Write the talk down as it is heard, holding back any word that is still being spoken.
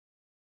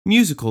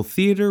Musical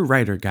Theater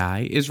Writer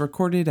Guy is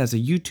recorded as a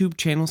YouTube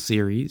channel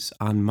series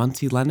on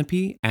Munsee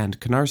Lenape and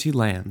Canarsie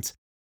lands.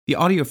 The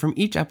audio from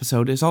each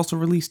episode is also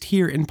released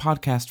here in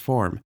podcast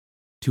form.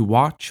 To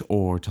watch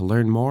or to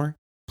learn more,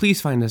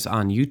 please find us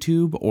on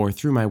YouTube or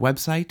through my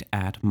website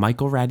at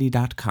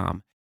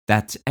michaelradi.com.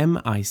 That's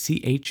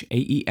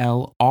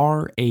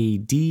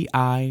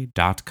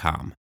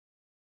MichaelRadi.com.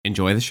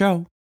 Enjoy the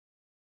show.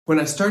 When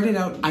I started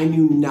out, I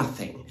knew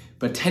nothing,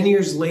 but 10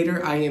 years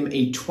later, I am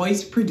a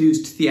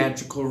twice-produced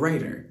theatrical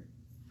writer.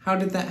 How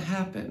did that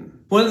happen?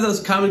 One of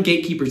those common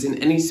gatekeepers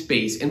in any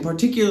space, and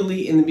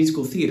particularly in the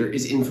musical theater,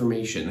 is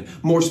information.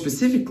 More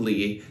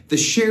specifically, the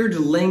shared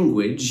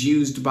language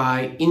used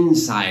by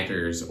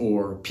insiders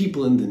or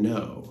people in the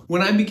know.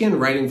 When I began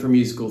writing for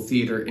musical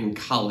theater in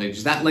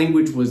college, that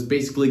language was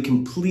basically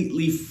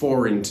completely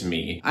foreign to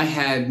me. I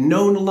had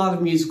known a lot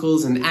of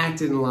musicals and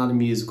acted in a lot of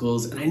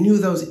musicals, and I knew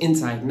those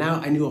inside and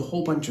out. I knew a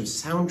whole bunch of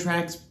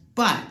soundtracks,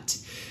 but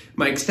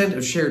my extent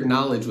of shared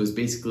knowledge was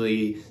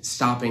basically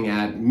stopping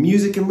at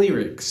music and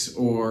lyrics,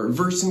 or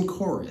verse and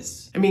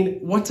chorus. I mean,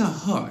 what's a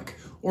hook?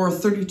 Or a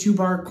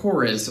 32-bar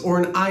chorus? Or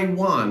an I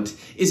want?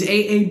 Is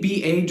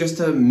AABA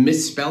just a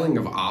misspelling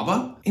of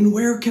ABBA? And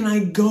where can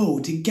I go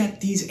to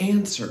get these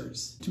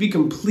answers? To be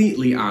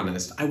completely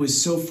honest, I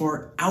was so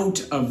far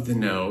out of the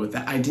know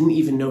that I didn't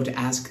even know to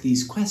ask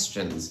these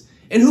questions.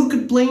 And who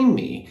could blame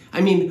me?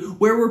 I mean,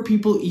 where were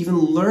people even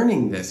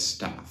learning this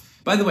stuff?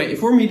 By the way,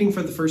 if we're meeting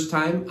for the first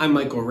time, I'm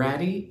Michael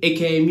Radi,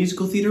 aka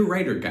Musical Theater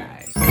Writer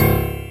Guy.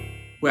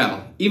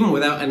 Well, even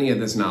without any of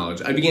this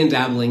knowledge, I began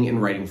dabbling in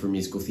writing for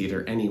musical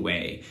theater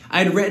anyway.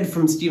 I had read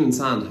from Stephen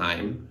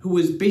Sondheim, who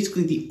was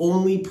basically the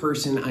only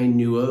person I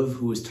knew of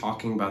who was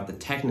talking about the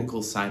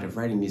technical side of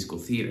writing musical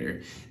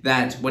theater,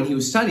 that when he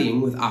was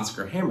studying with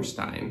Oscar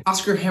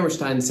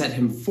Hammerstein set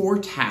him 4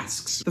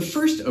 tasks, the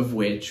first of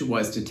which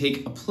was to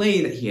take a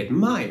play that he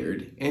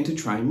admired and to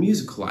try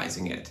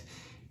musicalizing it.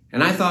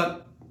 And I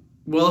thought,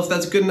 well, if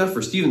that's good enough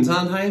for Stephen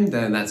Sondheim,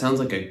 then that sounds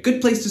like a good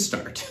place to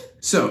start.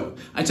 So,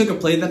 I took a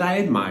play that I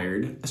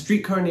admired, A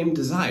Streetcar Named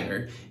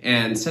Desire,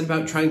 and set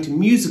about trying to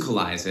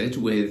musicalize it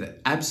with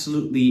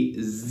absolutely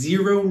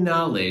zero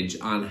knowledge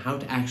on how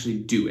to actually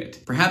do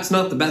it. Perhaps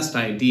not the best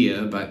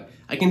idea, but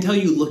I can tell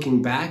you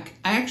looking back,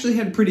 I actually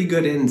had pretty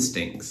good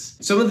instincts.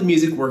 Some of the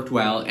music worked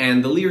well,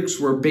 and the lyrics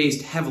were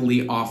based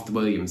heavily off the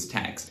Williams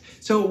text,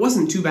 so it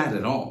wasn't too bad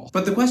at all.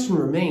 But the question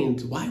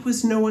remained, why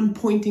was no one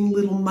pointing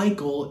little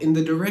Michael in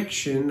the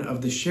direction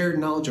of the shared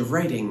knowledge of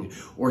writing,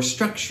 or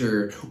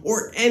structure,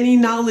 or any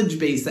knowledge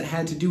base that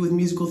had to do with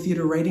musical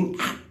theater writing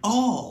at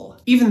all?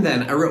 Even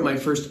then, I wrote my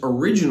first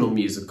original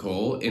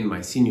musical in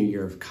my senior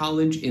year of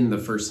college in the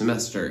first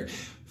semester.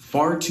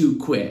 Far too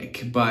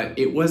quick, but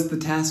it was the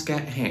task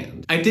at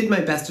hand. I did my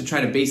best to try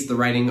to base the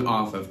writing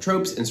off of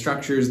tropes and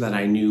structures that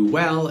I knew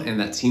well and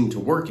that seemed to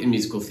work in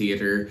musical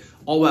theater,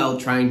 all while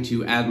trying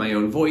to add my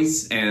own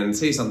voice and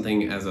say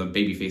something as a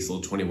babyface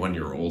little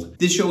 21-year-old.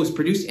 This show was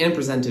produced and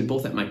presented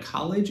both at my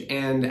college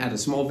and at a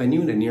small venue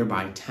in a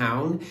nearby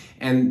town,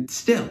 and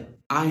still,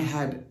 I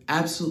had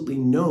absolutely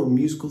no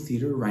musical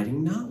theater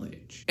writing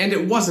knowledge. And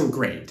it wasn't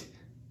great.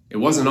 It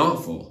wasn't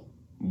awful.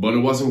 But it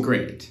wasn't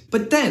great.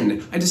 But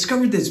then, I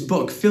discovered this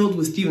book filled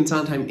with Stephen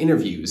Sondheim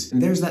interviews,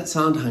 and there's that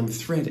Sondheim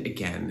thread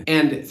again.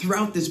 And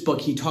throughout this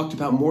book, he talked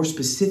about more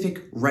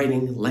specific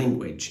writing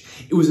language.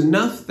 It was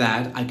enough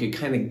that I could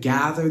kind of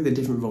gather the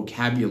different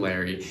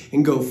vocabulary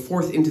and go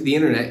forth into the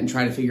internet and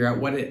try to figure out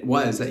what it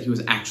was that he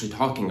was actually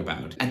talking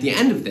about. At the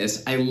end of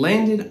this, I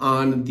landed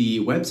on the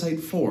website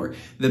for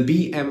the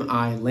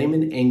BMI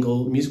Lehman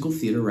Engel Musical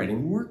Theater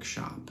Writing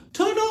Workshop.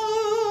 Ta-da!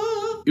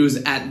 It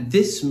was at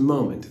this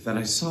moment that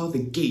I saw the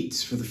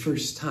gates for the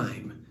first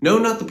time. No,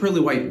 not the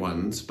pearly white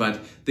ones, but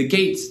the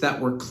gates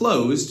that were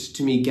closed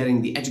to me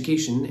getting the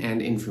education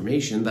and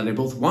information that I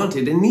both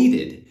wanted and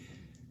needed.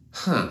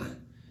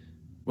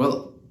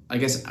 Well, I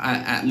guess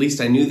at least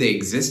I knew they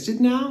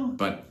existed now,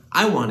 but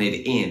I wanted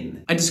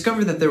in. I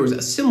discovered that there was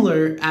a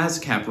similar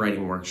ASCAP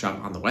writing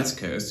workshop on the West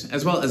Coast,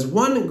 as well as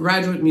one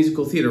graduate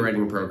musical theater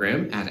writing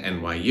program at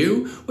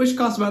NYU, which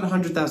cost about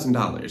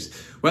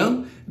 $100,000.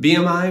 Well,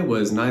 BMI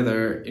was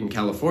neither in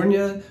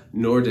California,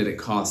 nor did it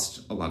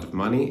cost a lot of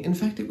money. In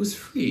fact, it was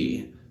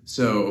free.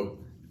 So,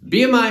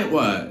 BMI it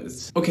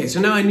was. Okay, so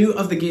now I knew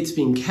of the gates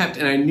being kept,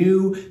 and I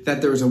knew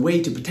that there was a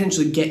way to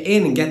potentially get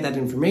in and get that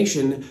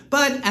information,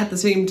 but at the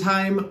same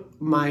time,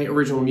 my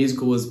original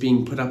musical was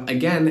being put up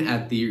again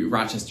at the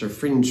Rochester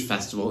Fringe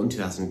Festival in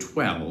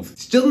 2012.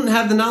 Still didn't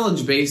have the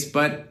knowledge base,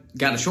 but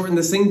gotta shorten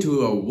this thing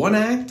to a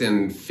 1-act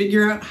and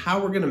figure out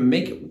how we're gonna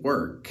make it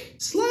work.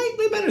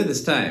 Slightly better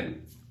this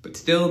time, but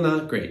still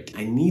not great.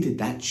 I needed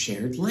that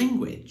shared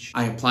language.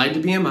 I applied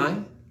to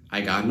BMI, I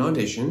got an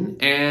audition,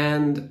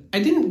 and I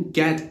didn't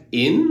get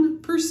in,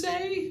 per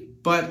se,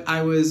 but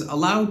I was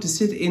allowed to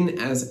sit in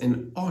as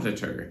an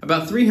auditor.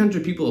 About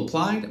 300 people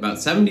applied,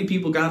 about 70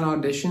 people got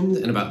auditions,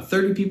 and about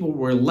 30 people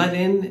were let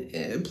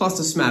in, plus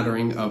a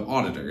smattering of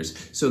auditors.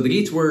 So the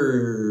gates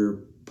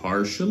were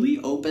partially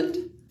opened.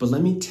 But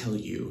let me tell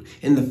you,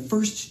 in the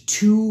first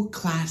 2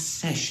 class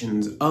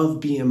sessions of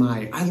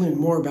BMI, I learned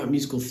more about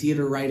musical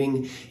theater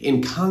writing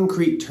in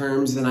concrete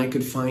terms than I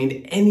could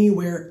find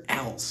anywhere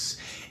else.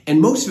 And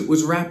most of it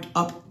was wrapped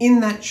up in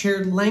that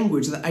shared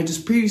language that I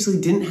just previously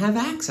didn't have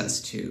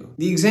access to.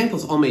 The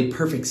examples all made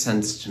perfect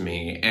sense to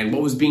me, and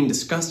what was being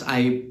discussed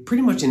I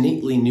pretty much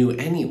innately knew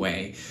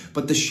anyway.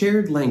 But the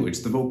shared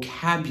language, the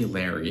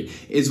vocabulary,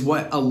 is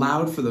what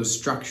allowed for those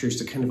structures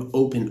to kind of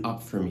open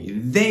up for me.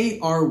 They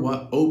are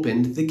what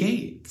opened the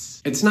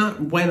gates. It's not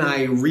when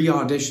I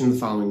re-auditioned the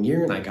following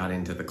year and I got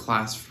into the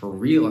class for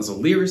real as a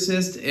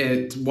lyricist.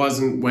 It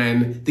wasn't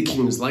when The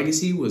King's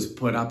Legacy was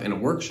put up in a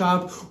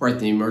workshop, or at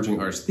the Emerging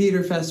Arts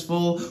Theater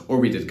Festival, or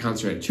we did a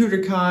concert at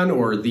TutorCon,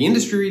 or the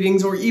industry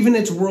readings, or even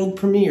its world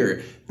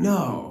premiere.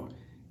 No,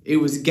 it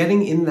was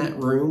getting in that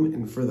room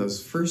and for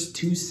those first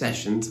 2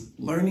 sessions,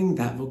 learning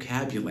that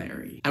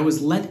vocabulary. I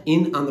was let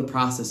in on the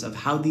process of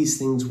how these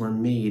things were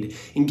made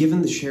and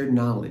given the shared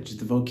knowledge,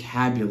 the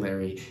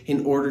vocabulary,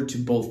 in order to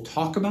both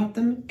talk about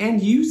them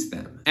and use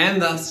them.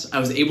 And thus, I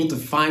was able to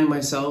find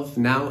myself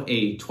now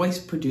a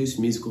twice-produced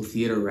musical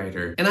theater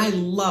writer, and I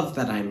love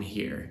that I'm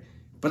here.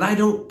 But I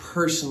don't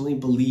personally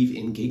believe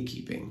in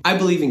gatekeeping. I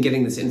believe in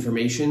getting this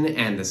information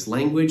and this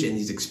language and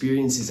these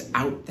experiences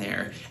out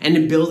there, and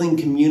in building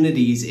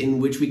communities in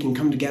which we can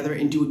come together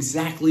and do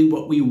exactly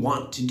what we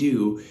want to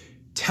do: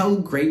 tell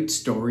great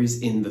stories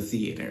in the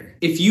theater.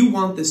 If you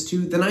want this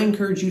too, then I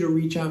encourage you to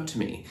reach out to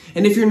me.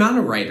 And if you're not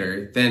a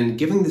writer, then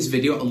giving this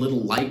video a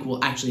little like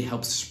will actually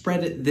help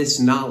spread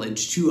this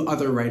knowledge to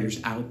other writers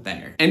out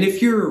there. And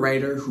if you're a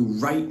writer who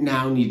right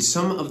now needs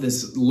some of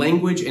this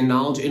language and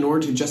knowledge in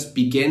order to just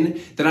begin,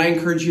 then I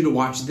encourage you to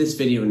watch this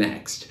video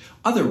next.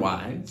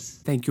 Otherwise,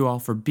 thank you all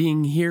for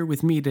being here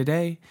with me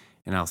today,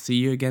 and I'll see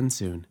you again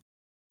soon.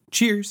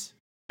 Cheers!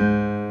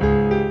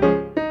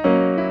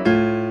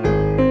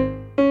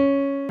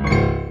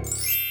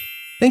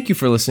 Thank you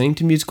for listening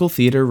to Musical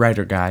Theater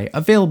Writer Guy,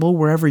 available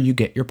wherever you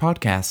get your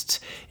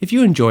podcasts. If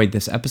you enjoyed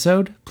this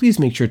episode, please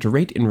make sure to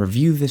rate and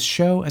review this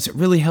show, as it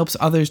really helps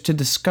others to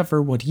discover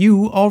what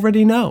you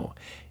already know.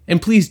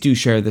 And please do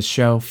share this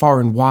show far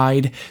and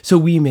wide, so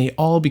we may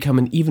all become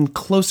an even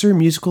closer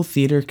musical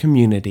theater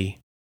community.